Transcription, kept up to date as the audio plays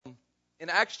In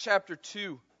Acts chapter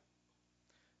 2,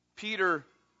 Peter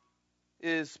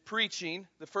is preaching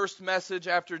the first message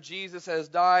after Jesus has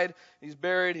died, he's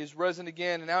buried, he's risen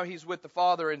again, and now he's with the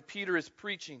Father, and Peter is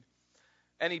preaching.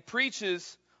 And he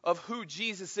preaches of who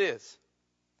Jesus is,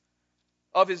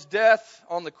 of his death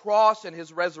on the cross and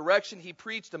his resurrection. He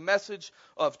preached a message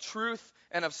of truth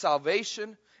and of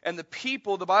salvation. And the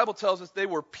people, the Bible tells us, they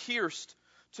were pierced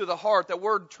to the heart. That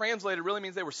word translated really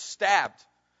means they were stabbed.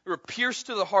 They were pierced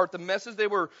to the heart. The message they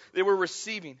were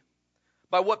receiving.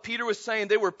 By what Peter was saying,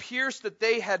 they were pierced that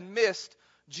they had missed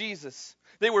Jesus.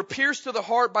 They were pierced to the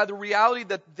heart by the reality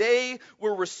that they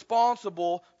were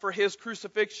responsible for his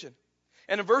crucifixion.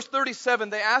 And in verse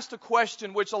 37, they asked a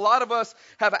question which a lot of us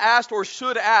have asked or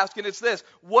should ask, and it's this: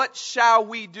 what shall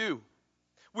we do?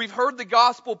 We've heard the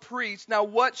gospel preached, now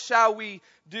what shall we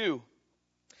do?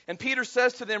 And Peter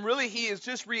says to them, really he is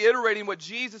just reiterating what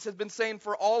Jesus has been saying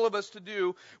for all of us to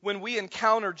do when we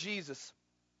encounter Jesus.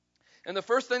 And the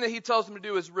first thing that he tells them to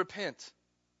do is repent.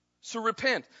 So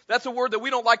repent. That's a word that we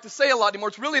don't like to say a lot anymore.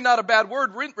 It's really not a bad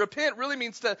word. Repent really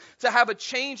means to have a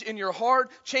change in your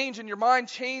heart, change in your mind,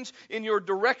 change in your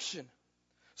direction.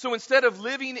 So instead of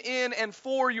living in and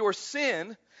for your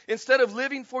sin, instead of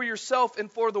living for yourself and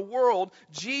for the world,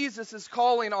 Jesus is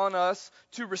calling on us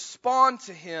to respond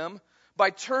to him by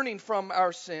turning from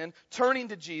our sin, turning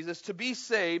to Jesus, to be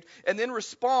saved, and then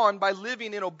respond by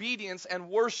living in obedience and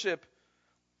worship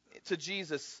to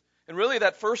Jesus. And really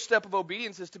that first step of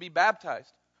obedience is to be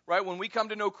baptized, right? When we come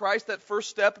to know Christ, that first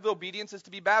step of obedience is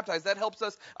to be baptized. That helps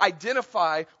us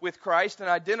identify with Christ and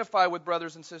identify with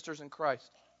brothers and sisters in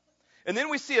Christ. And then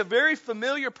we see a very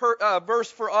familiar verse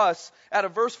for us out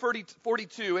of verse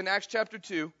 42 in Acts chapter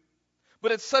 2.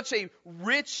 But it's such a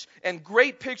rich and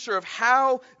great picture of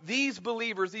how these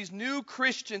believers, these new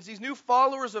Christians, these new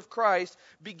followers of Christ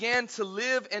began to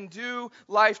live and do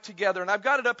life together. And I've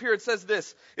got it up here. It says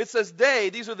this. It says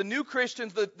these are the new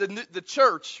Christians, the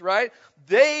church, right?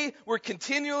 They were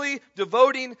continually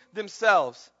devoting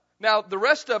themselves. Now, the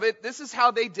rest of it, this is how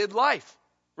they did life,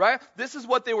 right? This is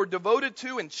what they were devoted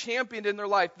to and championed in their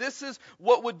life. This is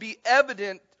what would be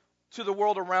evident to the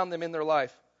world around them in their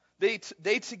life. They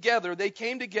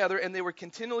came together and they were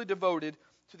continually devoted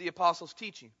to the apostles'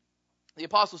 teaching. The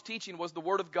apostles' teaching was the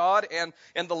word of God and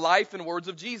the life and words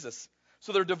of Jesus.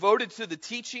 So they're devoted to the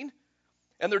teaching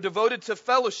and they're devoted to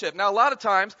fellowship. Now, a lot of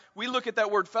times we look at that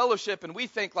word fellowship and we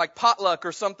think like potluck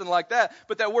or something like that,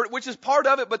 but that word, which is part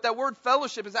of it, but that word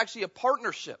fellowship is actually a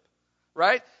partnership,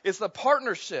 right? It's the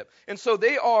partnership. And so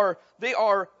they are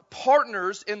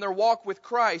partners in their walk with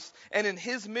Christ and in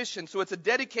his mission. So it's a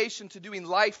dedication to doing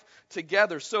life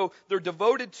together. So they're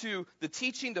devoted to the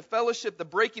teaching, the fellowship, the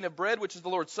breaking of bread, which is the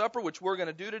Lord's Supper, which we're going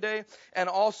to do today, and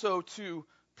also to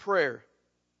prayer.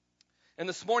 And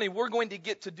this morning we're going to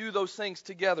get to do those things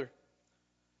together.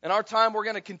 In our time, we're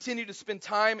going to continue to spend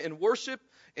time in worship,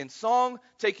 in song,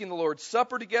 taking the Lord's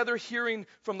Supper together, hearing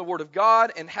from the Word of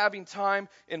God, and having time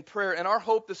in prayer. And our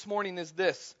hope this morning is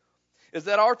this, is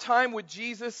that our time with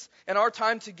Jesus and our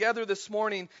time together this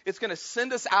morning, it's going to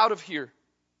send us out of here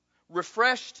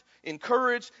refreshed,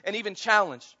 encouraged, and even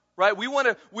challenged, right? We want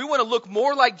to look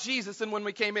more like Jesus than when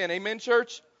we came in. Amen,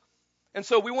 church? And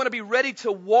so we want to be ready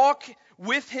to walk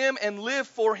with him and live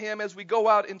for him as we go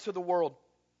out into the world.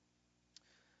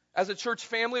 As a church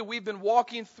family, we've been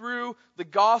walking through the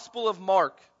Gospel of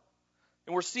Mark,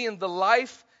 and we're seeing the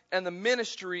life and the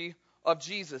ministry of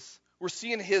Jesus. We're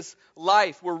seeing his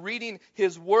life. We're reading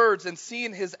his words and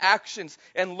seeing his actions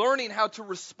and learning how to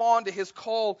respond to his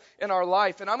call in our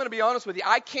life. And I'm going to be honest with you,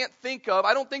 I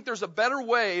don't think there's a better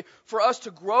way for us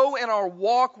to grow in our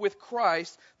walk with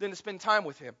Christ than to spend time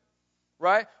with him,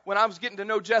 right? When I was getting to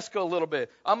know Jessica a little bit,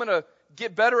 I'm going to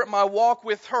get better at my walk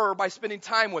with her by spending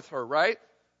time with her, right?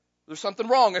 There's something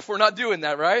wrong if we're not doing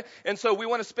that, right? And so we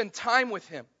want to spend time with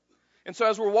him. And so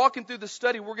as we're walking through the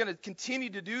study, we're going to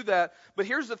continue to do that. But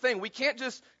here's the thing. We can't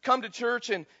just come to church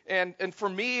and for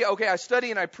me, okay, I study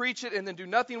and I preach it and then do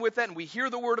nothing with that. And we hear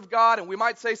the word of God and we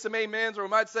might say some amens or we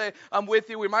might say, I'm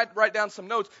with you. We might write down some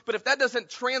notes. But if that doesn't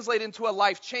translate into a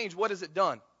life change, what has it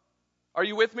done? Are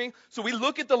you with me? So we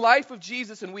look at the life of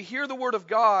Jesus and we hear the word of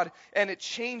God and it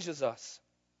changes us.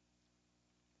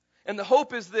 And the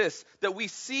hope is this, that we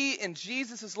see in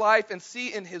Jesus' life and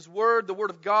see in his word, the word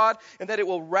of God, and that it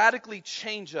will radically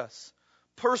change us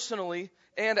personally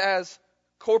and as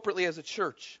corporately as a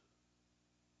church.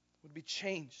 It would be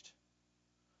changed.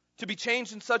 To be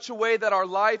changed in such a way that our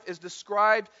life is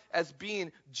described as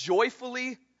being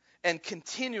joyfully and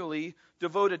continually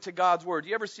devoted to God's word.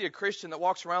 You ever see a Christian that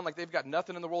walks around like they've got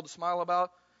nothing in the world to smile about?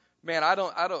 Man, I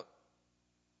don't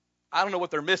I don't know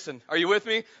what they're missing. Are you with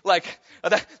me? Like,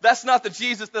 that's not the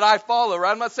Jesus that I follow,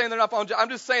 right? I'm not saying they're not following. I'm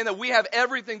just saying that we have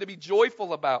everything to be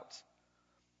joyful about.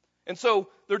 And so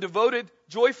they're devoted,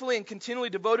 joyfully and continually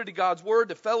devoted to God's word,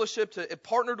 to fellowship, to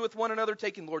partnered with one another,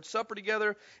 taking Lord's Supper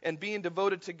together, and being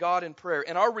devoted to God in prayer.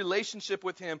 In our relationship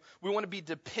with Him, we want to be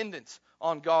dependent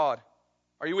on God.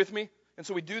 Are you with me? And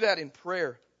so we do that in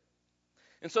prayer.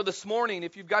 And so this morning,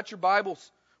 if you've got your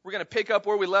Bibles, we're going to pick up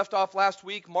where we left off last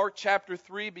week, Mark chapter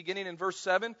 3, beginning in verse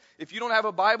 7. If you don't have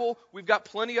a Bible, we've got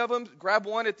plenty of them. Grab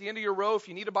one at the end of your row. If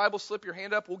you need a Bible, slip your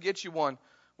hand up. We'll get you one.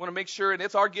 Want to make sure, and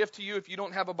it's our gift to you if you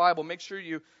don't have a Bible, make sure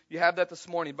you have that this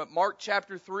morning. But Mark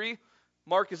chapter 3,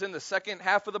 Mark is in the second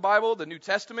half of the Bible, the New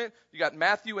Testament. You got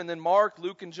Matthew and then Mark,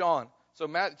 Luke, and John. So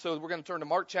we're going to turn to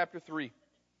Mark chapter 3.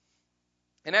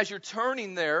 And as you're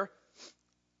turning there,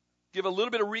 give a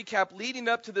little bit of recap leading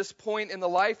up to this point in the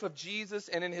life of Jesus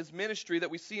and in His ministry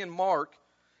that we see in Mark.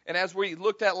 And as we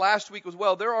looked at last week as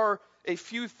well, there are a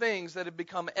few things that have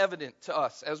become evident to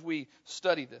us as we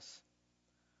study this.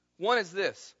 One is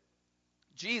this: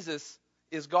 Jesus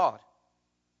is God.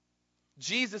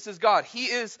 Jesus is God. He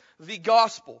is the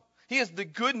gospel. He is the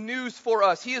good news for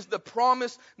us. He is the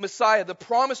promised Messiah, the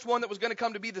promised one that was going to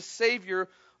come to be the Savior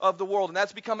of the world. And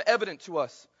that's become evident to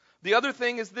us. The other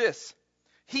thing is this: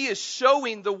 He is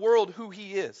showing the world who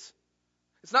He is.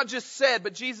 It's not just said,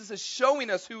 but Jesus is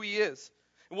showing us who He is.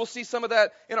 And we'll see some of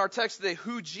that in our text today,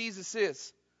 who Jesus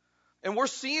is. And we're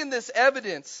seeing this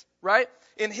evidence, right,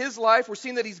 in His life. We're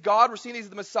seeing that He's God. We're seeing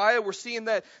He's the Messiah. We're seeing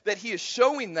that He is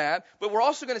showing that. But we're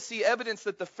also going to see evidence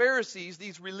that the Pharisees,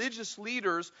 these religious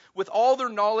leaders, with all their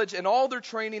knowledge and all their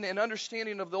training and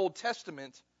understanding of the Old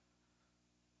Testament,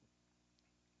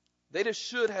 they just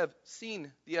should have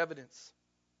seen the evidence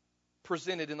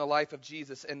presented in the life of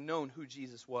Jesus and known who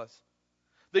Jesus was.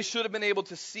 They should have been able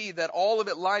to see that all of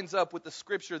it lines up with the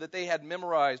Scripture that they had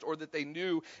memorized or that they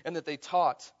knew and that they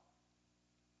taught.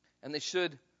 And they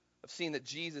should have seen that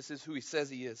Jesus is who He says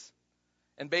He is.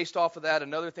 And based off of that,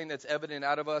 another thing that's evident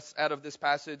out of this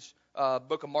passage,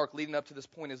 book of Mark leading up to this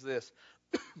point is this.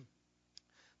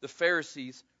 The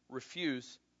Pharisees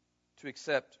refused to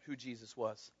accept who Jesus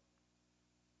was.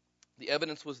 The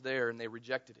evidence was there and they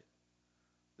rejected it.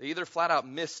 They either flat out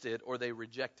missed it or they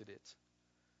rejected it.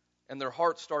 And their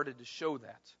hearts started to show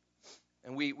that.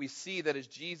 And we see that as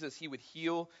Jesus, He would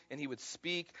heal and He would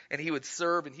speak and He would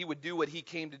serve and He would do what He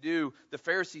came to do, the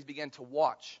Pharisees began to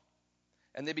watch.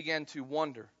 And they began to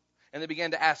wonder. And they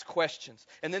began to ask questions.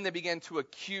 And then they began to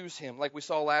accuse Him, like we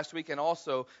saw last week, and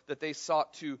also that they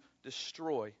sought to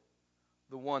destroy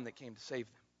the one that came to save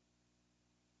them.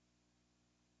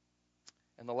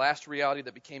 And the last reality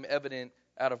that became evident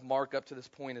out of Mark up to this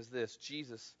point is this: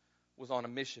 Jesus was on a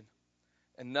mission.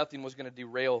 And nothing was going to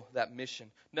derail that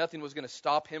mission. Nothing was going to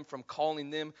stop Him from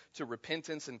calling them to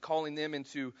repentance and calling them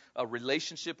into a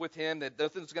relationship with Him. That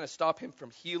nothing was going to stop Him from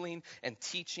healing and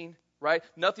teaching, right?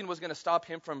 Nothing was going to stop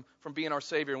Him from being our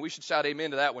Savior. And we should shout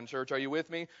amen to that one, church. Are you with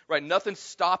me? Right? Nothing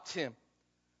stopped Him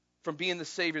from being the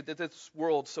Savior that this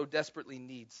world so desperately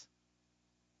needs.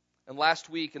 And last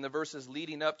week, in the verses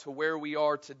leading up to where we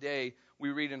are today, we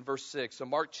read in verse 6. So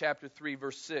Mark chapter 3,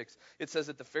 verse 6, it says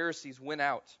that the Pharisees went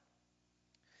out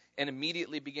and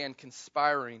immediately began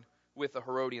conspiring with the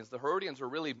Herodians. The Herodians were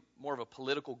really more of a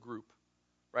political group,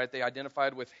 right? They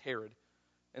identified with Herod.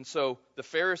 And so the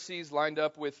Pharisees lined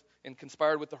up with and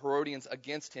conspired with the Herodians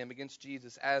against Him, against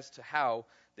Jesus, as to how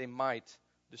they might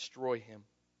destroy Him.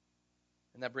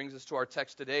 And that brings us to our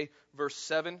text today, verse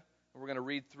 7. And we're going to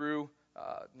read through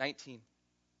 19.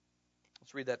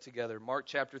 Let's read that together. Mark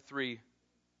chapter 3,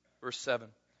 verse 7.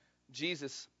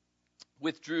 Jesus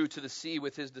withdrew to the sea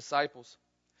with His disciples,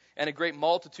 and a great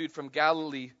multitude from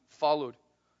Galilee followed,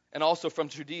 and also from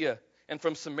Judea, and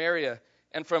from Samaria,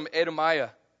 and from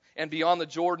Idumea, and beyond the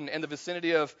Jordan, and the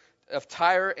vicinity of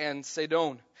Tyre and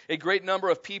Sidon. A great number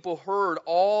of people heard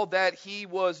all that He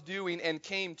was doing and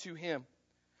came to Him.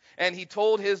 And He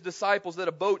told His disciples that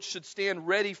a boat should stand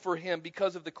ready for Him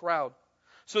because of the crowd,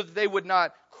 so that they would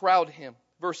not crowd Him.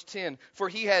 Verse 10, for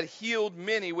He had healed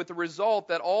many, with the result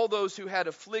that all those who had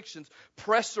afflictions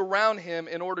pressed around Him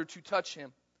in order to touch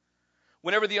Him.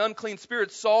 Whenever the unclean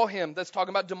spirits saw Him, that's talking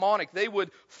about demonic, they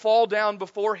would fall down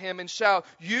before Him and shout,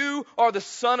 "You are the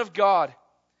Son of God."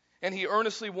 And He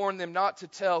earnestly warned them not to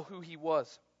tell who He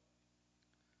was.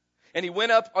 And He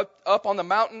went up on the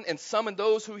mountain and summoned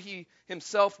those who He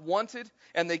Himself wanted,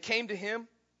 and they came to Him.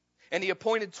 And He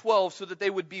appointed 12 so that they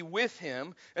would be with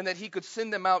Him, and that He could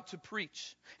send them out to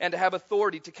preach and to have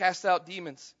authority to cast out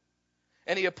demons.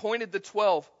 And He appointed the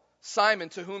 12, Simon,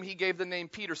 to whom He gave the name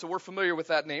Peter. So we're familiar with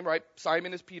that name, right?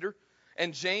 Simon is Peter.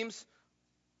 And James,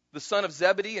 the son of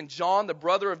Zebedee, and John, the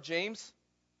brother of James.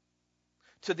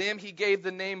 To them he gave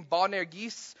the name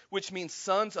Boanerges, which means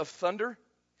sons of thunder.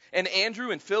 And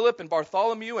Andrew and Philip and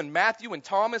Bartholomew and Matthew and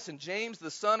Thomas and James,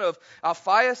 the son of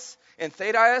Alphaeus and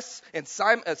Thaddeus and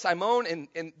Simon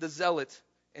and the Zealot,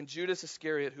 and Judas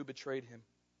Iscariot, who betrayed him.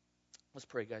 Let's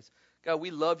pray, guys. God,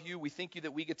 we love you. We thank you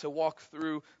that we get to walk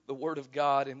through the Word of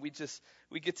God, and we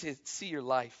get to see your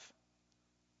life.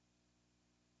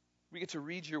 We get to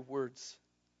read your words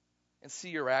and see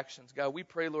your actions. God, we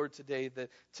pray, Lord, today that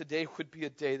today would be a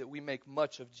day that we make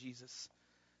much of Jesus.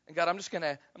 And God, I'm just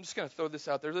gonna throw this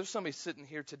out there. There's somebody sitting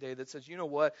here today that says, you know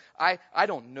what? I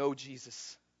don't know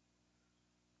Jesus.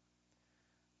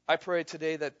 I pray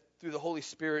today that through the Holy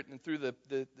Spirit and through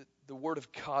the Word of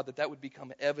God, that would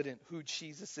become evident who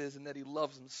Jesus is and that he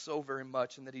loves them so very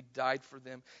much and that he died for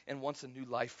them and wants a new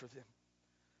life for them.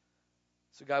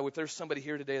 So God, if there's somebody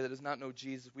here today that does not know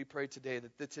Jesus, we pray today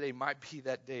that today might be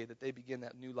that day that they begin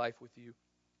that new life with you.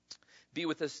 Be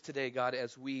with us today, God,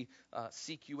 as we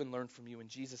seek you and learn from you. In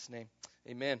Jesus' name,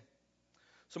 amen.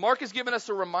 So Mark has given us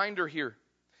a reminder here,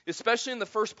 especially in the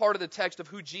first part of the text, of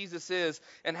who Jesus is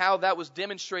and how that was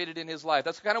demonstrated in his life.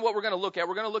 That's kind of what we're going to look at.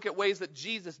 We're going to look at ways that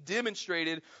Jesus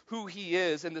demonstrated who he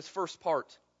is in this first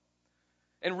part.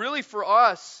 And really for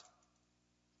us,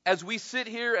 as we sit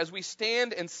here, as we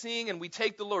stand and sing and we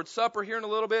take the Lord's Supper here in a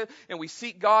little bit and we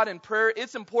seek God in prayer,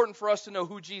 it's important for us to know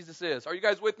who Jesus is. Are you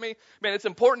guys with me? Man, it's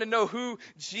important to know who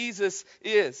Jesus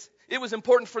is. It was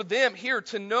important for them here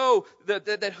to know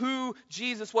that who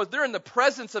Jesus was. They're in the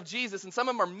presence of Jesus, and some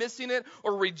of them are missing it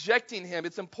or rejecting him.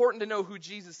 It's important to know who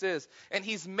Jesus is, and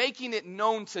he's making it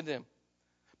known to them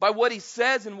by what he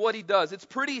says and what he does. It's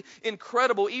pretty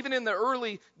incredible, even in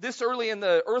this early in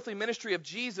the earthly ministry of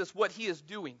Jesus, what he is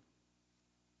doing.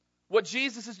 What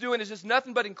Jesus is doing is just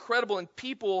nothing but incredible, and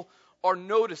people are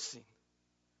noticing.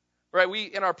 Right, we,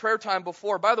 in our prayer time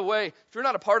before, by the way, if you're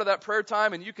not a part of that prayer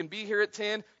time and you can be here at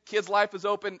 10, Kids Life is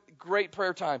open, great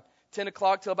prayer time, 10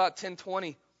 o'clock till about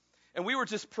 10:20. And we were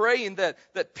just praying that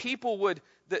people would,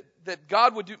 that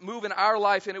God would move in our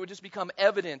life and it would just become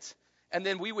evident. And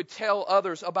then we would tell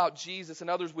others about Jesus and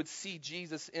others would see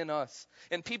Jesus in us.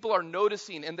 And people are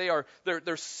noticing and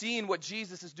they're seeing what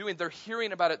Jesus is doing. They're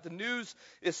hearing about it. The news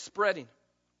is spreading.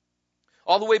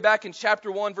 All the way back in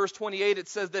chapter 1, verse 28, it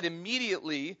says that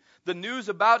immediately the news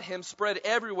about him spread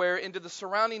everywhere into the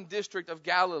surrounding district of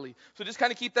Galilee. So just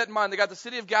kind of keep that in mind. They got the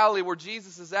city of Galilee where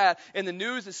Jesus is at, and the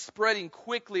news is spreading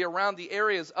quickly around the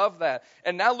areas of that.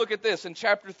 And now look at this in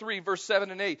chapter 3, verse 7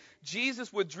 and 8.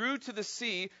 Jesus withdrew to the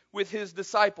sea with his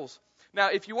disciples. Now,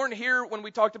 if you weren't here when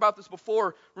we talked about this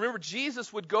before, remember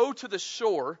Jesus would go to the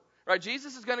shore, right?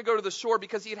 Jesus is going to go to the shore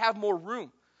because he'd have more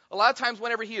room. A lot of times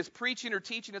whenever he is preaching or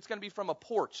teaching, it's going to be from a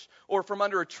porch or from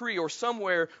under a tree or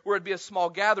somewhere where it'd be a small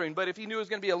gathering. But if he knew it was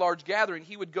going to be a large gathering,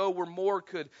 he would go where more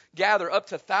could gather, up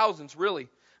to thousands, really.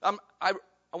 I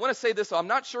want to say this, though. I'm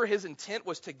not sure his intent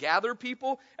was to gather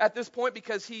people at this point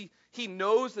because he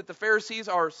knows that the Pharisees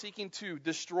are seeking to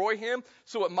destroy him.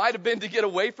 So it might have been to get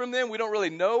away from them. We don't really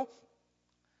know.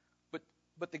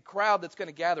 But the crowd that's going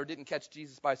to gather didn't catch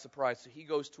Jesus by surprise. So he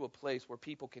goes to a place where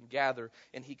people can gather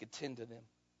and he could tend to them.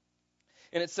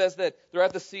 And it says that they're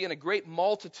at the sea, and a great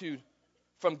multitude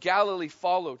from Galilee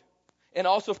followed, and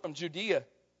also from Judea,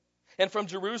 and from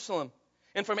Jerusalem,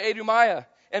 and from Idumea,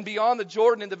 and beyond the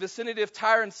Jordan in the vicinity of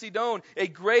Tyre and Sidon. A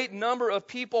great number of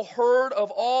people heard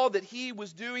of all that he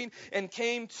was doing and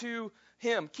came to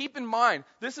him. Keep in mind,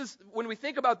 this is when we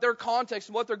think about their context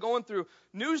and what they're going through,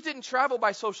 news didn't travel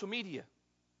by social media.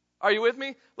 Are you with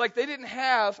me? Like they didn't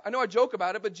have, I know I joke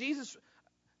about it, but Jesus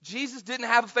didn't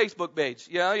have a Facebook page.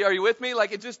 You know, are you with me?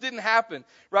 Like it just didn't happen,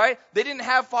 right? They didn't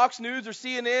have Fox News or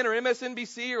CNN or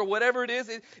MSNBC or whatever it is.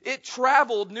 It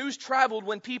traveled, news traveled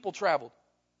when people traveled,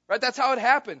 right? That's how it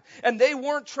happened. And they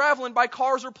weren't traveling by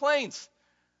cars or planes.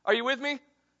 Are you with me?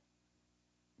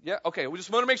 Yeah, okay. We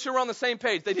just want to make sure we're on the same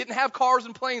page. They didn't have cars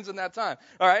and planes in that time,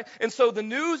 all right? And so the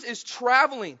news is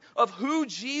traveling of who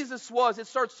Jesus was. It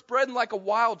starts spreading like a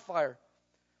wildfire.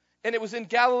 And it was in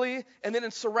Galilee and then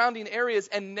in surrounding areas.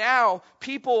 And now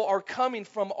people are coming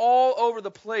from all over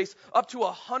the place, up to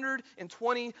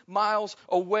 120 miles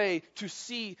away to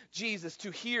see Jesus, to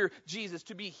hear Jesus,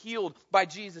 to be healed by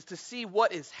Jesus, to see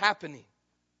what is happening.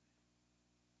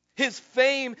 His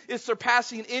fame is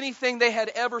surpassing anything they had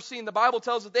ever seen. The Bible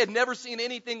tells us they had never seen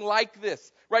anything like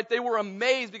this, right? They were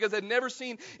amazed because they'd never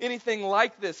seen anything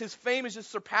like this. His fame is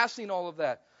just surpassing all of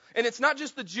that. And it's not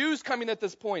just the Jews coming at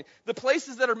this point. The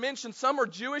places that are mentioned, some are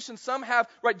Jewish and some have,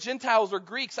 right, Gentiles or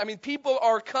Greeks. I mean, people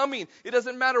are coming. It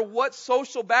doesn't matter what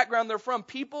social background they're from.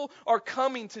 People are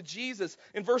coming to Jesus.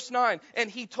 In verse 9, and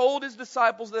he told his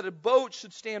disciples that a boat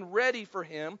should stand ready for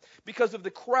him because of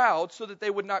the crowd so that they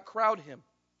would not crowd him.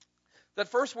 That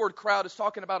first word, crowd, is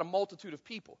talking about a multitude of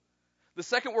people. The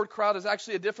second word, crowd, is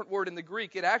actually a different word in the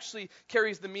Greek. It actually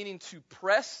carries the meaning to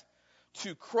press,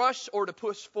 to crush, or to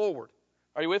push forward.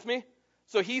 Are you with me?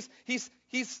 So he's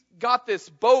got this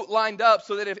boat lined up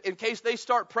so that if, in case they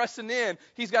start pressing in,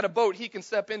 he's got a boat he can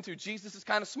step into. Jesus is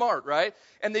kind of smart, right?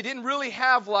 And they didn't really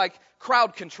have like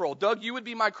crowd control. Doug, you would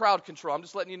be my crowd control. I'm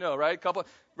just letting you know, right?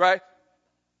 Right?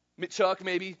 Chuck,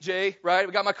 maybe, Jay, right?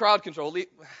 We got my crowd control.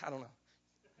 I don't know.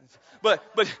 But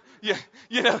yeah,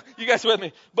 you know, you guys with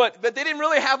me. But they didn't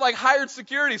really have like hired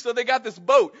security, so they got this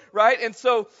boat, right? And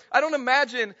so I don't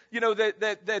imagine, you know,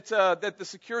 that the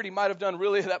security might have done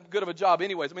really that good of a job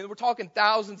anyways. I mean, we're talking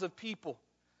thousands of people.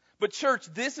 But church,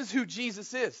 this is who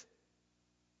Jesus is.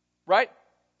 Right?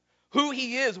 Who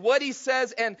he is, what he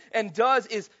says and does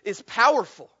is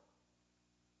powerful.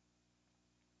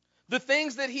 The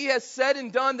things that he has said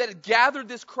and done that gathered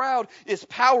this crowd is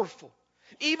powerful.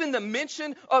 Even the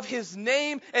mention of his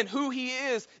name and who he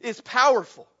is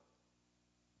powerful.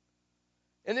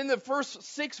 And in the first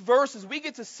 6 verses, we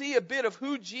get to see a bit of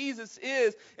who Jesus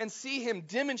is and see him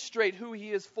demonstrate who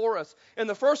he is for us. And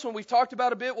the first one we've talked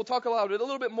about a bit, we'll talk about it a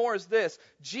little bit more, is this.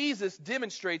 Jesus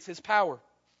demonstrates his power.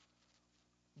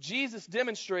 Jesus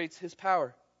demonstrates his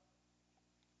power.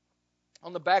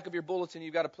 On the back of your bulletin,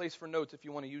 you've got a place for notes if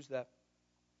you want to use that.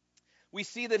 We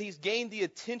see that he's gained the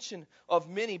attention of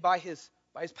many by his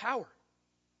power.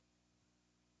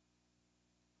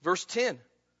 Verse 10,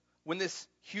 when this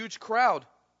huge crowd,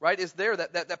 right, is there,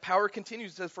 that power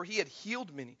continues. It says, for he had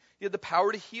healed many. He had the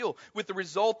power to heal, with the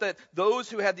result that those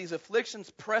who had these afflictions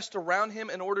pressed around him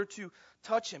in order to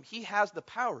touch him. He has the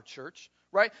power, church,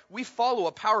 right? We follow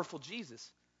a powerful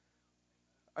Jesus.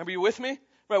 Are you with me?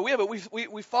 Right,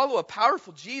 we follow a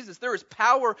powerful Jesus. There is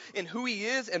power in who he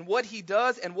is and what he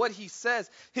does and what he says.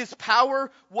 His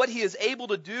power, what he is able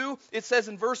to do. It says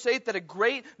in verse 8 that a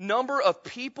great number of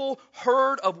people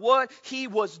heard of what he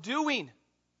was doing.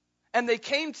 And they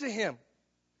came to him.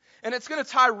 And it's going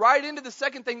to tie right into the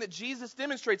second thing that Jesus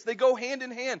demonstrates. They go hand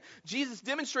in hand. Jesus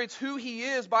demonstrates who he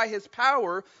is by his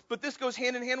power, but this goes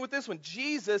hand in hand with this one.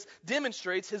 Jesus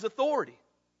demonstrates his authority.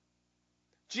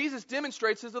 Jesus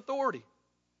demonstrates his authority.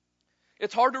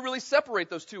 It's hard to really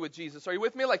separate those two with Jesus. Are you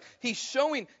with me? Like he's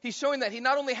showing that he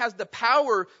not only has the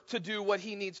power to do what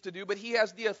he needs to do, but he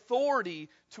has the authority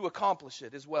to accomplish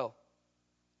it as well.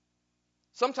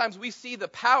 Sometimes we see the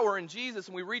power in Jesus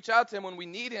and we reach out to him when we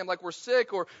need him, like we're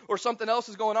sick or something else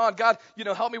is going on. God, you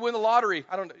know, help me win the lottery.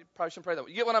 I don't know, probably shouldn't pray that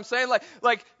way. You get what I'm saying?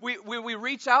 Like we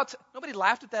reach out. Nobody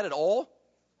laughed at that at all?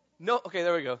 No. Okay,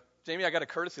 there we go. Jamie, I got a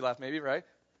courtesy laugh maybe, right?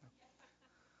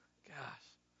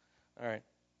 Gosh. All right.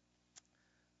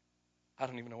 I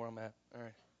don't even know where I'm at. All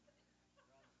right.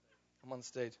 I'm on the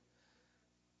stage.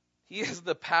 He has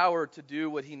the power to do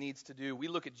what he needs to do. We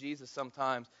look at Jesus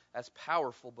sometimes as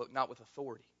powerful, but not with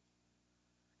authority.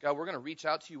 God, we're going to reach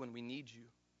out to you when we need you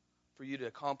for you to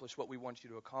accomplish what we want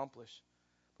you to accomplish.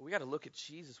 But we got to look at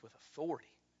Jesus with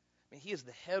authority. I mean, he is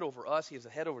the head over us. He is the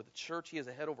head over the church. He is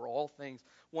the head over all things.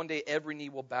 One day every knee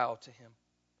will bow to him.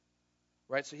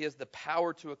 Right? So he has the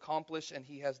power to accomplish and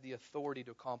he has the authority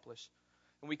to accomplish.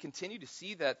 And we continue to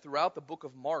see that throughout the book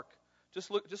of Mark. Just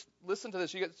listen to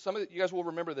this. Some of you guys will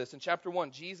remember this. In chapter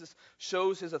 1, Jesus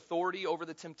shows his authority over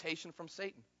the temptation from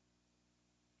Satan.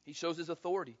 He shows his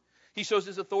authority. He shows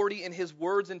his authority in his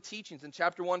words and teachings. In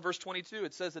chapter 1, verse 22,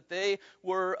 it says that they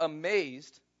were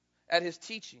amazed at his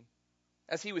teaching,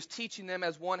 as he was teaching them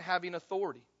as one having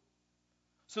authority.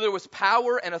 So there was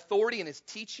power and authority in his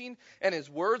teaching and his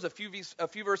words. A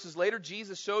few verses later,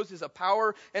 Jesus shows his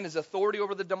power and his authority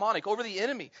over the demonic, over the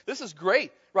enemy. This is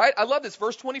great, right? I love this.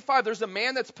 Verse 25, there's a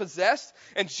man that's possessed,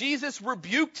 and Jesus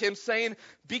rebuked him, saying,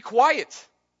 be quiet.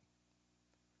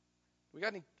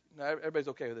 No, everybody's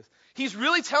okay with this. He's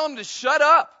really telling him to shut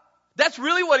up. That's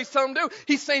really what he's telling him to do.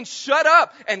 He's saying, shut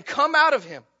up and come out of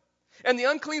him. And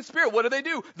the unclean spirit, what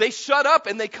do? They shut up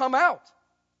and they come out.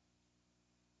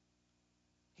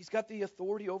 He's got the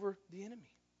authority over the enemy.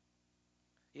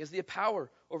 He has the power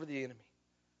over the enemy.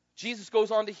 Jesus goes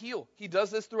on to heal. He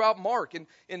does this throughout Mark.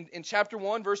 In chapter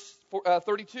 1, verse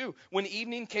 32, when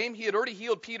evening came, he had already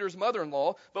healed Peter's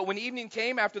mother-in-law. But when evening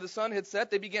came, after the sun had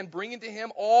set, they began bringing to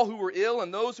him all who were ill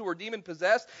and those who were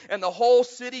demon-possessed. And the whole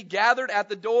city gathered at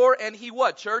the door. And he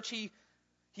what, church? He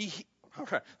all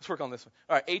right, let's work on this one.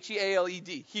 All right,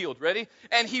 H-E-A-L-E-D, healed. Ready?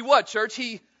 And he what, church?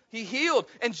 He He healed.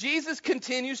 And Jesus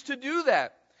continues to do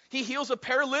that. He heals a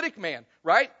paralytic man,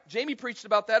 right? Jamie preached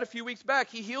about that a few weeks back.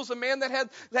 He heals a man that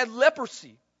had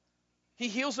leprosy. He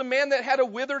heals a man that had a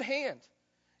withered hand.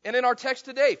 And in our text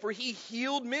today, for he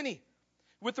healed many,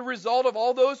 with the result of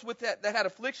all those that had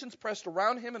afflictions pressed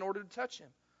around him in order to touch him.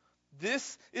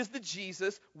 This is the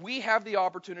Jesus we have the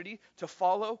opportunity to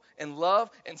follow and love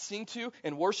and sing to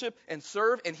and worship and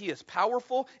serve. And he is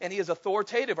powerful and he is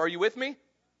authoritative. Are you with me?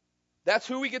 That's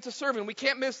who we get to serve. And we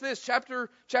can't miss this. Chapter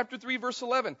 3, verse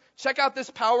 11. Check out this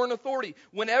power and authority.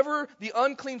 Whenever the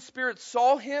unclean spirits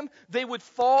saw him, they would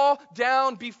fall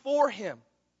down before him.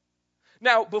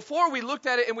 Now, before we looked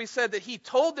at it and we said that he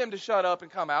told them to shut up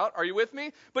and come out. Are you with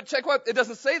me? But check what, it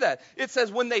doesn't say that. It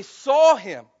says when they saw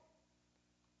him.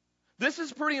 This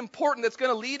is pretty important. That's going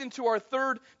to lead into our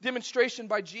third demonstration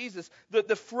by Jesus.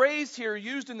 The phrase here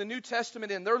used in the New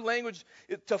Testament in their language,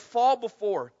 to fall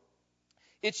before.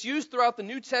 It's used throughout the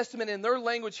New Testament in their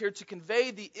language here to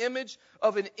convey the image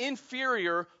of an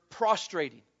inferior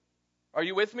prostrating. Are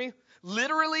you with me?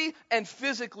 Literally and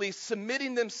physically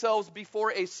submitting themselves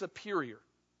before a superior.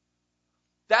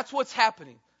 That's what's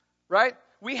happening, right?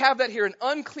 We have that here, an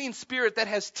unclean spirit that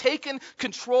has taken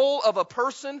control of a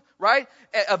person, right?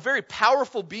 A very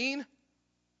powerful being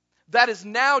that is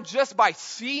now, just by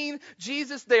seeing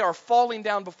Jesus, they are falling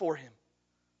down before him.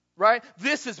 Right?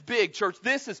 This is big, church.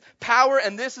 This is power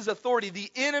and this is authority.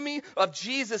 The enemy of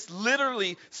Jesus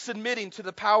literally submitting to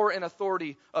the power and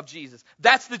authority of Jesus.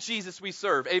 That's the Jesus we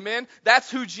serve. Amen? That's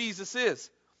who Jesus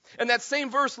is. And that same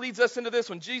verse leads us into this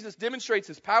one. Jesus demonstrates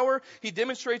his power. He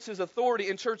demonstrates his authority.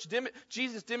 In church,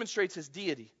 Jesus demonstrates his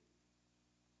deity.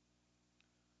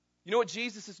 You know what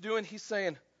Jesus is doing? He's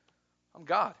saying, I'm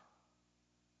God.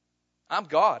 I'm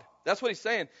God. That's what he's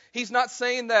saying. He's not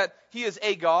saying that he is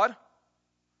a God,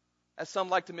 as some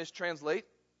like to mistranslate.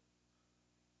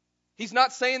 He's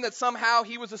not saying that somehow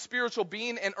he was a spiritual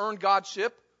being and earned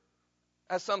Godship,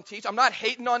 as some teach. I'm not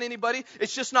hating on anybody.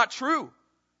 It's just not true,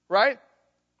 right?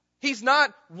 He's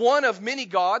not one of many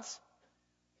gods.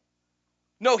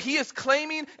 No, he is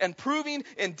claiming and proving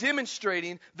and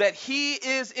demonstrating that he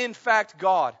is in fact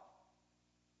God.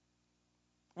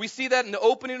 We see that in the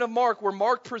opening of Mark, where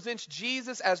Mark presents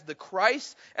Jesus as the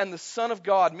Christ and the Son of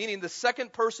God, meaning the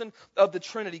second person of the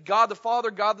Trinity. God the Father,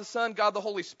 God the Son, God the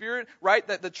Holy Spirit, right?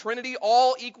 That the Trinity,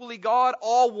 all equally God,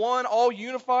 all one, all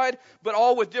unified, but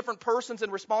all with different persons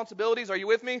and responsibilities. Are you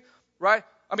with me? Right?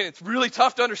 I mean, it's really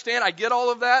tough to understand. I get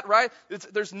all of that, right?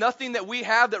 There's nothing that we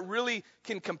have that really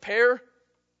can compare.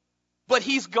 But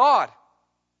he's God.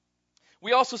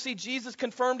 We also see Jesus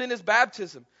confirmed in his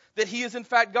baptism, that he is in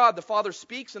fact God. The Father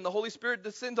speaks and the Holy Spirit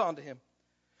descends onto him.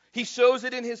 He shows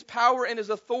it in his power and his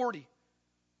authority.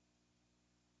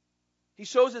 He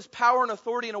shows his power and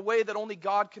authority in a way that only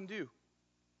God can do.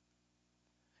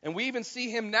 And we even see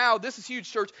him now, this is huge,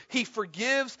 church, he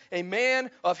forgives a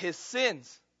man of his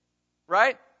sins.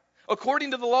 Right?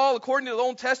 According to the law, according to the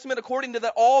Old Testament, according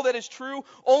to all that is true,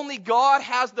 only God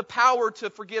has the power to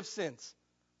forgive sins.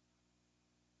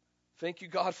 Thank you,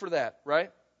 God, for that,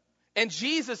 right? And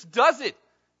Jesus does it.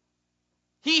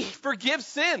 He forgives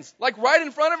sins, like right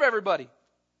in front of everybody.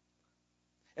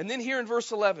 And then here in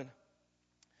verse 11,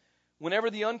 whenever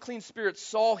the unclean spirits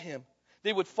saw him,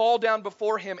 they would fall down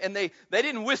before him, and they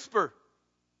didn't whisper.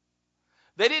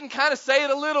 They didn't kind of say it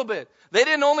a little bit. They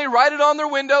didn't only write it on their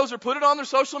windows or put it on their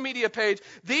social media page.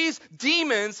 These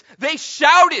demons, they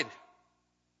shouted,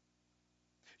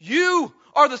 "You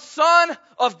are the Son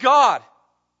of God."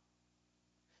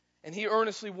 And he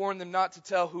earnestly warned them not to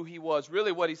tell who he was.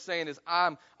 Really what he's saying is,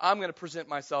 I'm going to present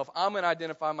myself. I'm going to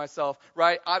identify myself,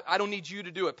 right? I don't need you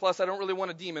to do it. Plus, I don't really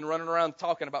want a demon running around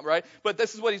talking about, right? But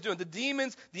this is what he's doing. The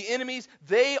demons, the enemies,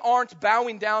 they aren't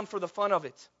bowing down for the fun of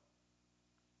it.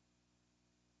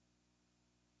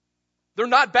 They're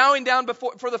not bowing down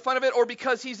for the fun of it or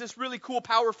because he's this really cool,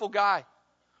 powerful guy,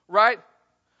 right?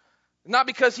 Not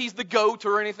because he's the GOAT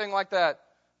or anything like that.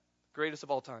 Greatest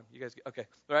of all time. You guys, okay,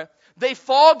 all right? They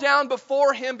fall down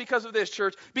before him because of this,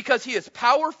 church, because he is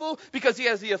powerful, because he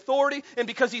has the authority, and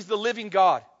because he's the living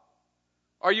God.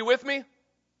 Are you with me?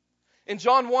 In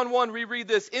John 1:1, we read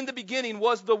this, "In the beginning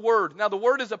was the Word." Now, the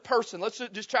Word is a person. Let's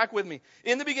just track with me.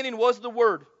 In the beginning was the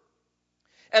Word.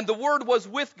 And the Word was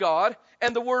with God,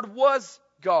 and the Word was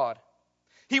God.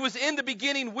 He was in the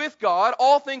beginning with God.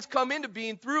 All things come into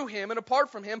being through him, and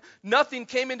apart from him, nothing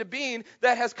came into being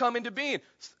that has come into being.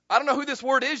 I don't know who this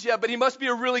Word is yet, but he must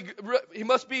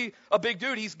be a big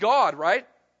dude. He's God, right?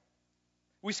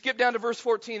 We skip down to verse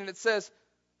 14, and it says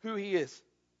who he is.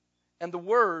 And the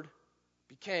Word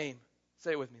became,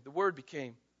 say it with me, the Word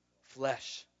became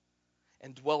flesh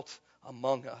and dwelt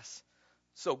among us.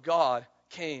 So God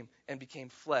came and became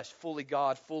flesh, fully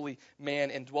God, fully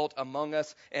man, and dwelt among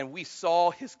us. And we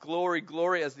saw his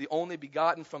glory as the only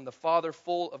begotten from the Father,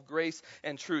 full of grace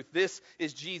and truth. This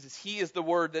is Jesus. He is the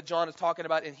Word that John is talking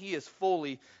about, and he is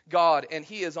fully God, and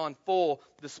he is on full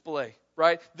display,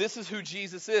 right? This is who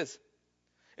Jesus is.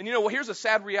 And you know, well, here's a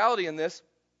sad reality in this.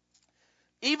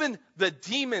 Even the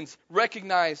demons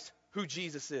recognized who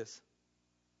Jesus is.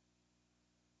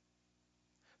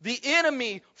 The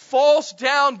enemy falls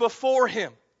down before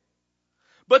him.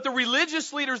 But the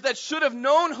religious leaders that should have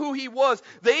known who he was,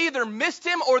 they either missed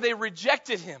him or they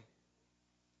rejected him.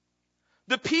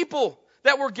 The people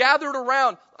that were gathered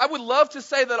around, I would love to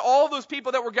say that all those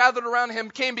people that were gathered around him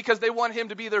came because they wanted him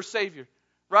to be their Savior,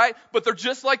 right? But they're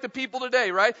just like the people today,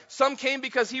 right? Some came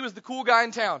because he was the cool guy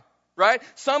in town. Right?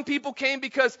 Some people came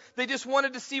because they just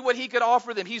wanted to see what he could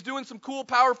offer them. He's doing some cool,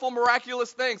 powerful,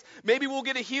 miraculous things. Maybe we'll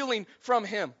get a healing from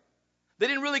him. They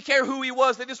didn't really care who he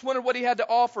was. They just wanted what he had to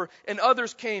offer. And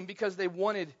others came because they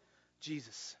wanted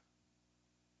Jesus.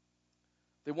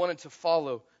 They wanted to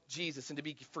follow Jesus and to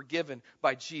be forgiven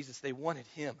by Jesus. They wanted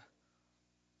him.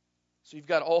 So you've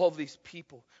got all of these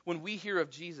people. When we hear of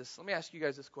Jesus, let me ask you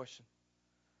guys this question.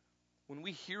 When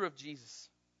we hear of Jesus,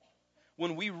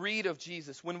 when we read of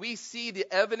Jesus, when we see the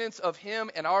evidence of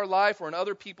him in our life or in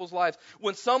other people's lives,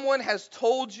 when someone has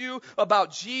told you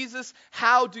about Jesus,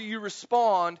 how do you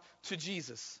respond to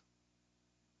Jesus?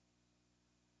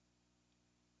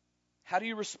 How do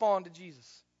you respond to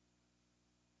Jesus?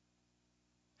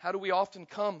 How do we often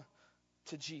come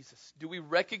to Jesus? Do we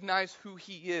recognize who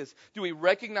he is? Do we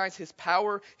recognize his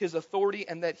power, his authority,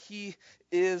 and that he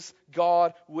is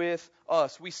God with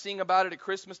us? We sing about it at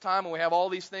Christmas time, and we have all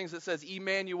these things that says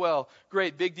Emmanuel.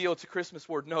 Great, big deal. It's a Christmas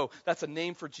word. No, that's a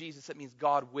name for Jesus. It means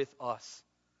God with us.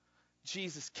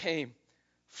 Jesus came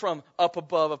from up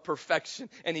above of perfection,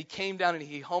 and he came down and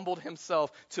he humbled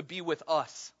himself to be with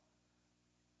us.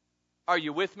 Are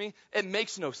you with me? It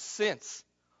makes no sense.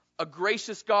 A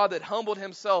gracious God that humbled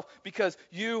himself because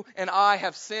you and I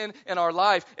have sin in our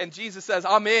life. And Jesus says,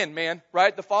 I'm in, man,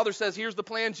 right? The Father says, here's the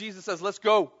plan. Jesus says, let's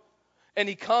go. And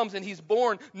he comes and he's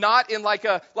born not in like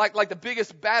the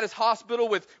biggest, baddest hospital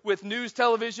with news,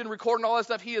 television, recording all that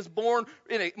stuff. He is born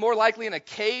more likely in a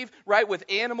cave, right, with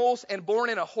animals, and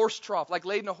born in a horse trough, like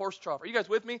laid in a horse trough. Are you guys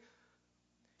with me?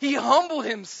 He humbled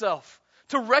himself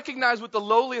to recognize with the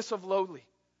lowliest of lowly.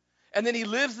 And then he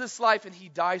lives this life and he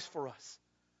dies for us.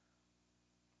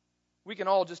 We can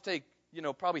all just take,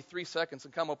 probably 3 seconds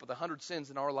and come up with 100 sins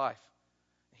in our life.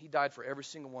 He died for every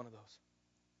single one of those.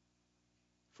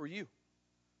 For you.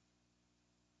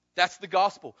 That's the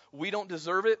gospel. We don't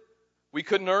deserve it. We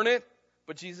couldn't earn it.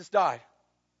 But Jesus died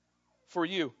for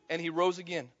you. And he rose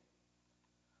again.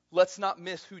 Let's not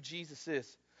miss who Jesus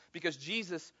is. Because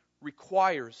Jesus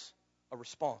requires a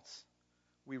response.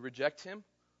 We reject him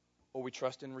or we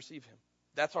trust and receive him.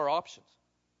 That's our options.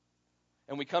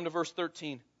 And we come to verse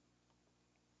 13.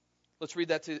 Let's read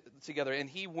that together. And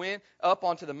he went up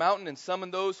onto the mountain and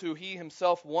summoned those who he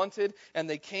himself wanted, and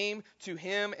they came to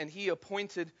him, and he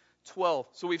appointed 12.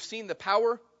 So we've seen the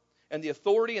power and the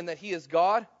authority and that he is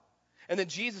God. And then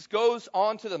Jesus goes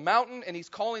onto the mountain, and he's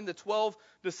calling the 12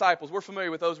 disciples. We're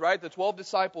familiar with those, right? The 12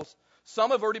 disciples.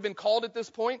 Some have already been called at this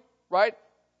point, right?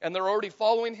 And they're already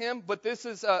following him. But this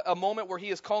is a moment where he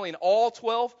is calling all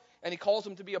 12, and he calls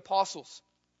them to be apostles.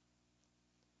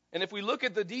 And if we look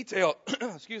at the detail,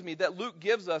 that Luke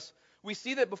gives us, we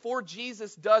see that before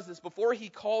Jesus does this, before he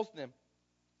calls them,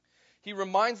 he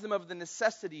reminds them of the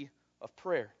necessity of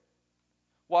prayer.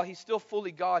 While he's still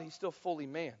fully God, he's still fully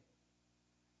man.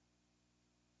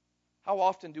 How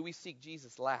often do we seek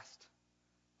Jesus last?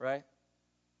 Right?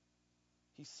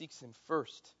 He seeks him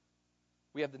first.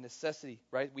 We have the necessity,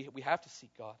 right? We have to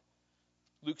seek God.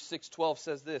 Luke 6:12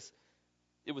 says this.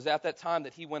 It was at that time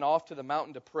that he went off to the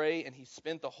mountain to pray, and he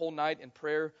spent the whole night in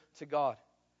prayer to God.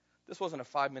 This wasn't a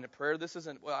 5-minute prayer. This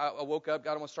isn't, I woke up,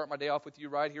 God, I want to start my day off with you,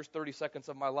 right? Here's 30 seconds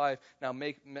of my life. Now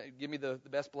give me the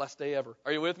best blessed day ever.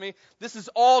 Are you with me? This is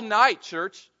all night,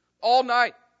 church. All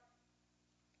night.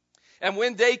 And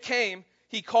when day came,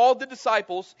 he called his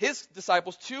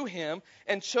disciples to him,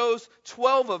 and chose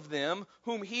 12 of them,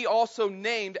 whom he also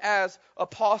named as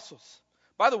apostles.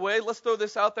 By the way, let's throw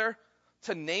this out there.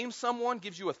 To name someone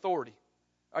gives you authority.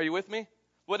 Are you with me?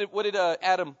 What did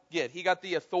Adam get? He got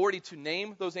the authority to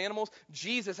name those animals.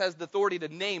 Jesus has the authority to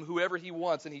name whoever he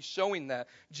wants, and he's showing that.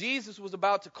 Jesus was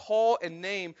about to call and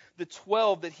name the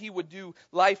 12 that he would do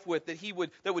life with,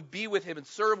 that would be with him and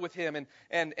serve with him.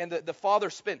 And the Father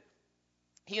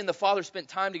he and the Father spent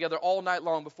time together all night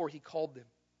long before he called them.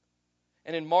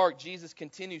 And in Mark, Jesus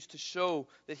continues to show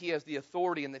that he has the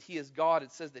authority and that he is God.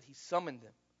 It says that he summoned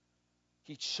them.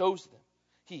 He chose them.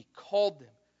 He called them,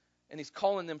 and He's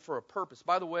calling them for a purpose.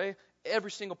 By the way,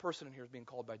 every single person in here is being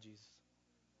called by Jesus.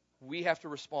 We have to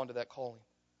respond to that calling.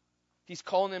 He's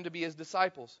calling them to be His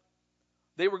disciples.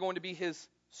 They were going to be His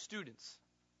students,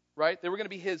 right? They were going to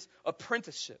be His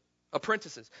apprentices.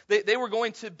 They were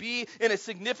going to be in a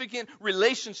significant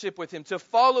relationship with Him, to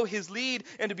follow His lead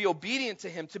and to be obedient to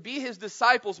Him. To be His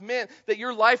disciples meant that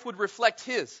your life would reflect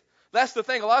His. That's the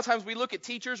thing. A lot of times we look at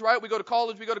teachers, right? We go to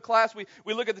college, we go to class, we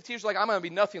look at the teachers like, I'm going to be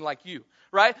nothing like you,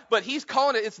 right? But He's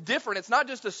calling it, it's different. It's not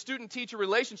just a student-teacher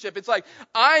relationship. It's like,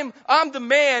 I'm the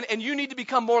man and you need to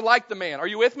become more like the man. Are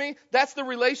you with me? That's the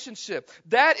relationship.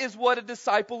 That is what a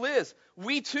disciple is.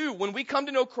 We too, when we come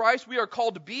to know Christ, we are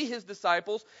called to be His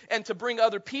disciples and to bring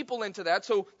other people into that.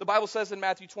 So the Bible says in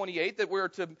Matthew 28 that we're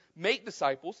to make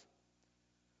disciples.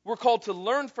 We're called to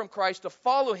learn from Christ, to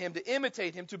follow Him, to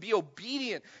imitate Him, to be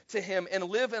obedient to Him, and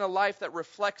live in a life that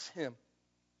reflects Him.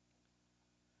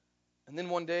 And then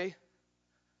one day,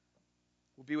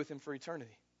 we'll be with Him for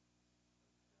eternity.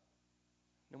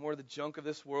 No more of the junk of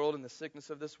this world and the sickness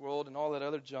of this world and all that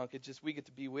other junk. It's just we get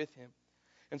to be with Him.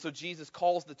 And so Jesus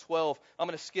calls the 12. I'm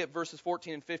going to skip verses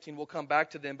 14 and 15. We'll come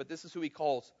back to them, but this is who He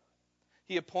calls.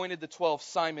 He appointed the 12,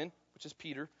 Simon, which is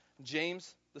Peter,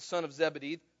 James, the son of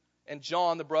Zebedee, and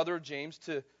John, the brother of James.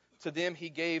 To them He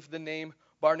gave the name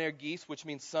Boanerges, which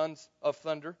means sons of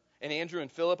thunder. And Andrew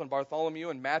and Philip and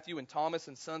Bartholomew and Matthew and Thomas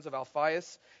and sons of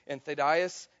Alphaeus and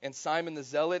Thaddeus and Simon the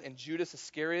Zealot and Judas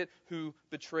Iscariot who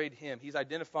betrayed Him. He's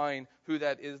identifying who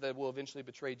that is that will eventually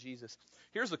betray Jesus.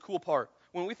 Here's the cool part.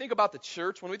 When we think about the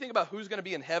church, when we think about who's going to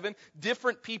be in heaven,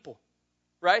 different people.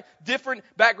 Right? Different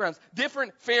backgrounds,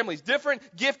 different families, different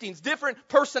giftings, different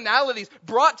personalities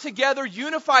brought together,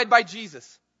 unified by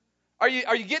Jesus. Are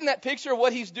you getting that picture of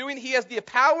what He's doing? He has the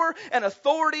power and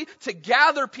authority to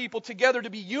gather people together to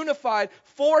be unified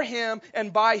for Him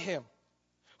and by Him.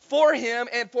 For Him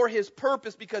and for His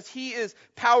purpose, because He is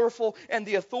powerful and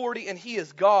the authority, and He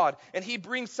is God. And He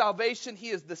brings salvation. He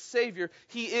is the Savior.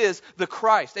 He is the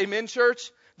Christ. Amen,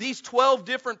 church? These 12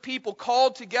 different people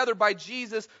called together by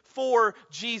Jesus for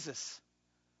Jesus.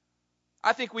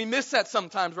 I think we miss that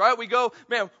sometimes, right? We go,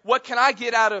 man, what can I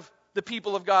get out of the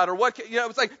people of God? Or what,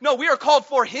 it's like, no, we are called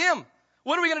for Him.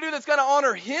 What are we going to do that's going to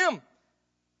honor Him?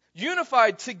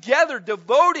 Unified, together,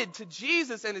 devoted to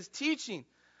Jesus and His teaching.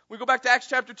 We go back to Acts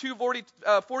chapter 2,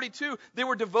 42. They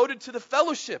were devoted to the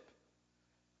fellowship.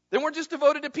 They weren't just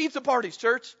devoted to pizza parties,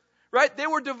 church. Right? They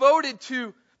were devoted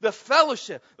to the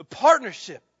fellowship, the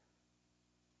partnership.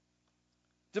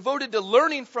 Devoted to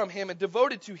learning from Him and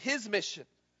devoted to His mission.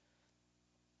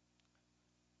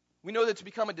 We know that to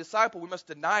become a disciple, we must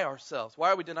deny ourselves. Why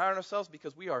are we denying ourselves?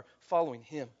 Because we are following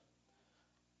Him.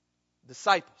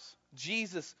 Disciples.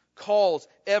 Jesus calls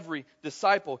every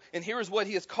disciple. And here is what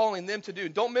He is calling them to do.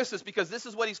 Don't miss this, because this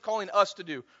is what He's calling us to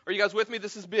do. Are you guys with me?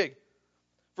 This is big.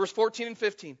 Verse 14 and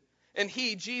 15. And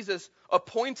He, Jesus,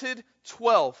 appointed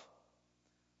 12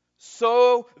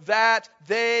 so that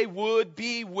they would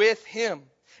be with Him,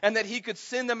 and that He could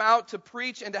send them out to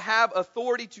preach and to have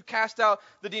authority to cast out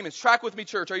the demons. Track with me,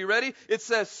 church. Are you ready? It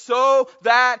says, so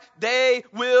that they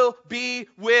will be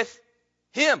with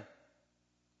Him.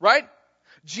 Right?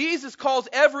 Jesus calls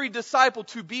every disciple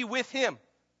to be with Him.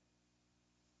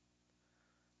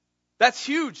 That's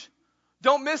huge.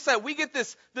 Don't miss that. We get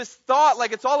this thought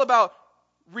like it's all about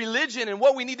religion and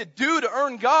what we need to do to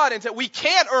earn God, and that we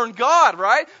can't earn God,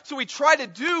 right? So we try to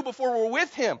do before we're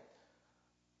with Him.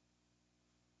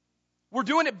 We're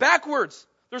doing it backwards.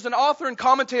 There's an author and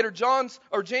commentator, James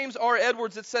R.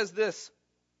 Edwards, that says this.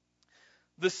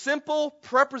 The simple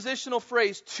prepositional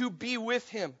phrase, to be with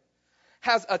Him,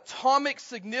 has atomic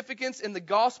significance in the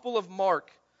Gospel of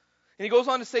Mark. And he goes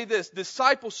on to say this: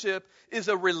 discipleship is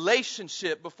a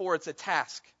relationship before it's a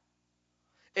task.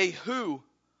 A who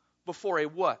before a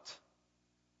what.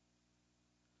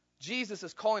 Jesus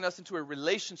is calling us into a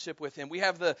relationship with Him. We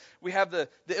have the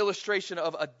illustration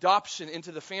of adoption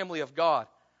into the family of God.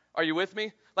 Are you with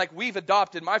me? Like, we've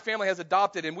adopted. My family has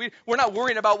adopted, and we're not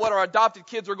worrying about what our adopted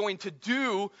kids are going to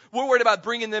do. We're worried about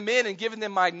bringing them in and giving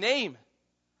them my name.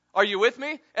 Are you with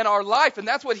me? And our life. And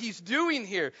that's what He's doing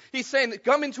here. He's saying,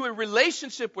 come into a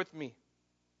relationship with me.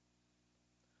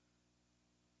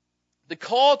 The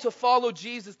call to follow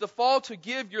Jesus, the call to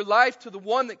give your life to the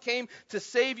one that came to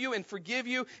save you and forgive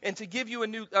you and to give you a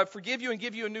new give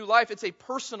you a new life. It's a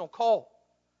personal call.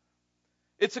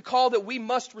 It's a call that we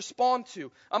must respond to.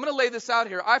 I'm going to lay this out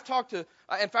here. I talked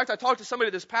to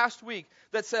somebody this past week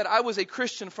that said I was a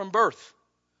Christian from birth.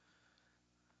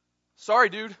 Sorry,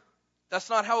 dude. That's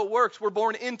not how it works. We're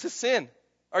born into sin.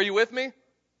 Are you with me?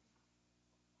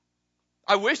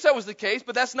 I wish that was the case,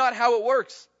 but that's not how it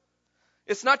works.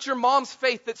 It's not your mom's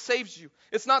faith that saves you.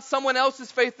 It's not someone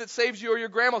else's faith that saves you or your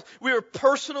grandma's. We are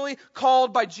personally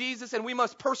called by Jesus, and we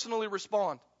must personally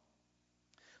respond.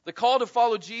 The call to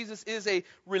follow Jesus is a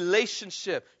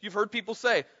relationship. You've heard people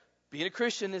say, being a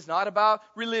Christian is not about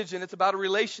religion, it's about a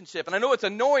relationship. And I know it's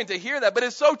annoying to hear that, but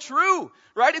it's so true,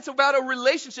 right? It's about a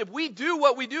relationship. We do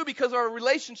what we do because of our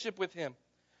relationship with Him.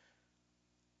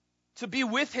 To be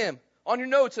with Him. On your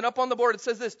notes and up on the board it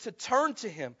says this, to turn to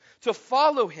Him, to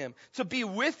follow Him, to be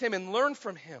with Him and learn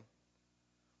from Him.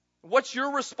 What's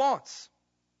your response?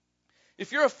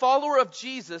 If you're a follower of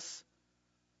Jesus,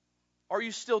 are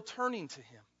you still turning to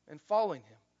Him and following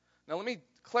Him? Now let me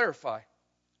clarify.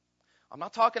 I'm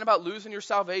not talking about losing your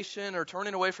salvation or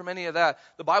turning away from any of that.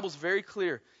 The Bible's very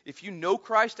clear. If you know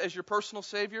Christ as your personal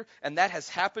Savior and that has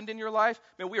happened in your life,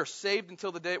 man, we are saved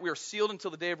until the day, we are sealed until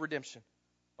the day of redemption.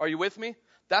 Are you with me?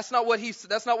 That's not what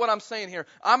I'm saying here.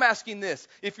 I'm asking this.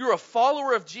 If you're a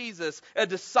follower of Jesus, a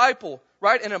disciple,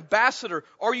 right, an ambassador,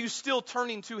 are you still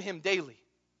turning to Him daily?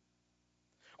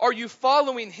 Are you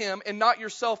following Him and not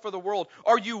yourself or the world?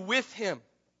 Are you with Him?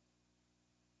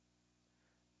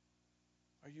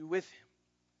 Are you with Him?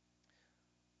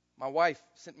 My wife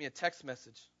sent me a text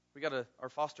message. We got our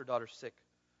foster daughter sick.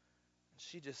 And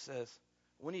she just says,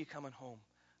 when are you coming home?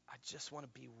 I just want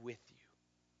to be with you.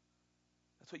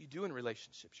 That's what you do in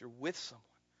relationships. You're with someone.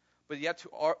 But yet,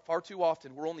 far too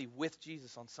often, we're only with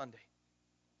Jesus on Sunday.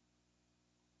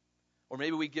 Or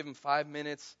maybe we give Him 5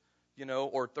 minutes,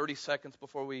 or 30 seconds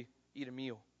before we eat a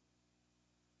meal.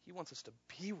 He wants us to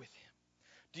be with Him.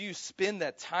 Do you spend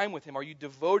that time with Him? Are you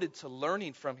devoted to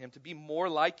learning from Him, to be more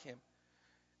like Him?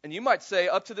 And you might say,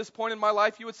 up to this point in my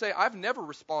life, you would say, I've never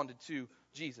responded to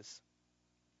Jesus.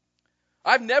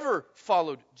 I've never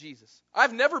followed Jesus.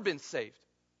 I've never been saved.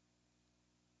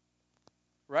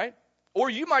 Right? Or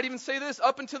you might even say this,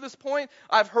 up until this point,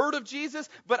 I've heard of Jesus,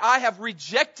 but I have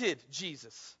rejected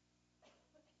Jesus.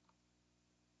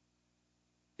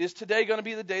 Is today going to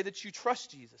be the day that you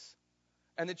trust Jesus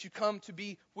and that you come to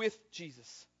be with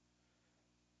Jesus?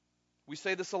 We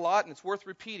say this a lot, and it's worth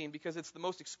repeating because it's the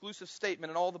most exclusive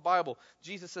statement in all the Bible.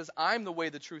 Jesus says, I'm the way,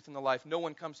 the truth, and the life. No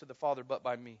one comes to the Father but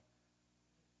by me.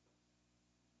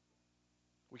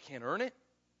 We can't earn it,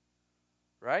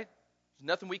 right? There's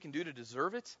nothing we can do to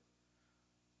deserve it.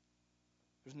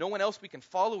 There's no one else we can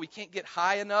follow. We can't get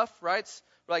high enough, right?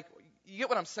 Like, you get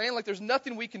what I'm saying? Like, there's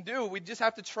nothing we can do. We just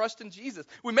have to trust in Jesus.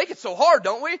 We make it so hard,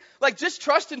 don't we? Like, just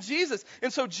trust in Jesus.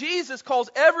 And so Jesus calls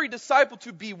every disciple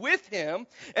to be with Him,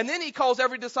 and then He calls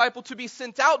every disciple to be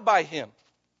sent out by Him,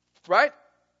 right?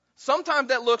 Sometimes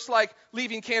that looks like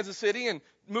leaving Kansas City and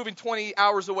moving 20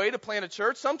 hours away to plant a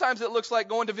church. Sometimes it looks like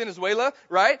going to Venezuela,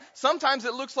 right? Sometimes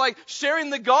it looks like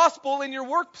sharing the gospel in your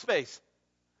workspace.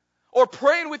 Or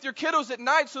praying with your kiddos at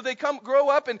night so they grow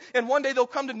up and one day they'll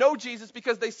come to know Jesus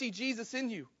because they see Jesus in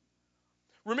you.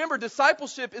 Remember,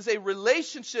 discipleship is a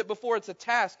relationship before it's a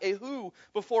task, a who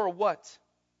before a what.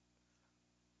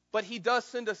 But He does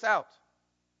send us out.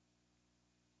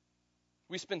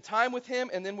 We spend time with Him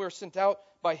and then we're sent out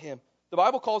by Him. The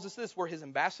Bible calls us this, we're His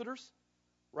ambassadors,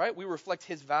 right? We reflect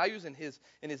His values and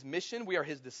His mission. We are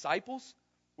His disciples.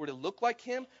 We're to look like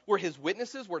Him. We're His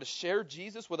witnesses. We're to share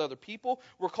Jesus with other people.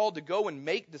 We're called to go and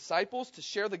make disciples, to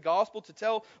share the gospel, to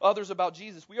tell others about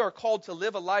Jesus. We are called to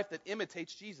live a life that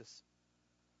imitates Jesus.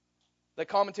 The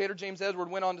commentator James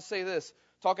Edward went on to say this,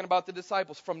 talking about the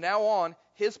disciples. From now on,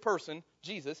 His person,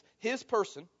 Jesus, His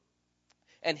person,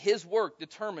 and His work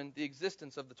determine the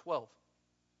existence of the 12.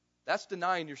 That's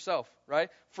denying yourself, right?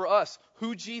 For us,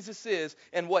 who Jesus is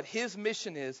and what His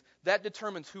mission is, that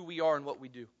determines who we are and what we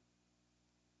do.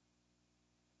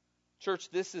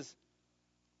 Church, this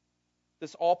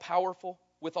all-powerful,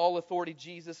 with all authority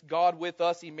Jesus, God with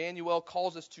us, Emmanuel,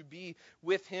 calls us to be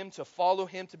with Him, to follow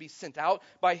Him, to be sent out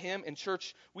by Him. And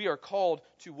church, we are called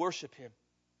to worship Him.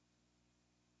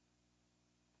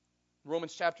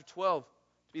 Romans chapter 12,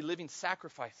 to be living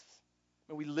sacrifices.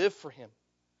 And we live for Him.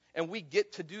 And we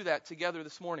get to do that together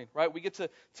this morning, right? We get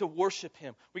to worship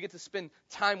Him. We get to spend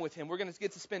time with Him. We're going to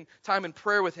get to spend time in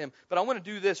prayer with Him. But I want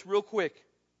to do this real quick.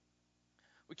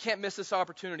 We can't miss this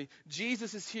opportunity.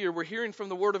 Jesus is here. We're hearing from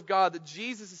the Word of God that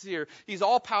Jesus is here. He's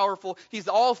all powerful. He's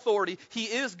all authority. He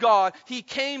is God. He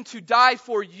came to die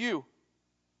for you.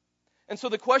 And so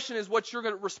the question is, what's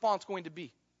your response going to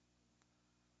be?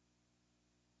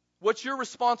 What's your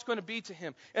response going to be to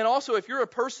Him? And also, if you're a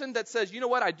person that says, you know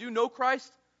what, I do know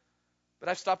Christ, but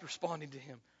I've stopped responding to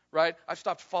Him, right? I've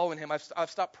stopped following Him. I've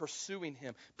stopped pursuing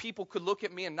Him. People could look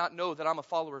at me and not know that I'm a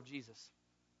follower of Jesus.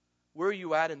 Where are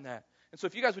you at in that? And so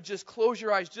if you guys would just close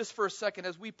your eyes just for a second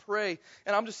as we pray.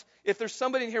 And if there's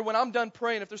somebody in here, when I'm done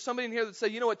praying, if there's somebody in here that say,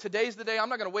 you know what, today's the day, I'm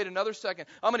not going to wait another second.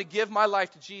 I'm going to give my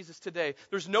life to Jesus today.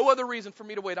 There's no other reason for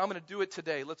me to wait. I'm going to do it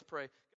today. Let's pray.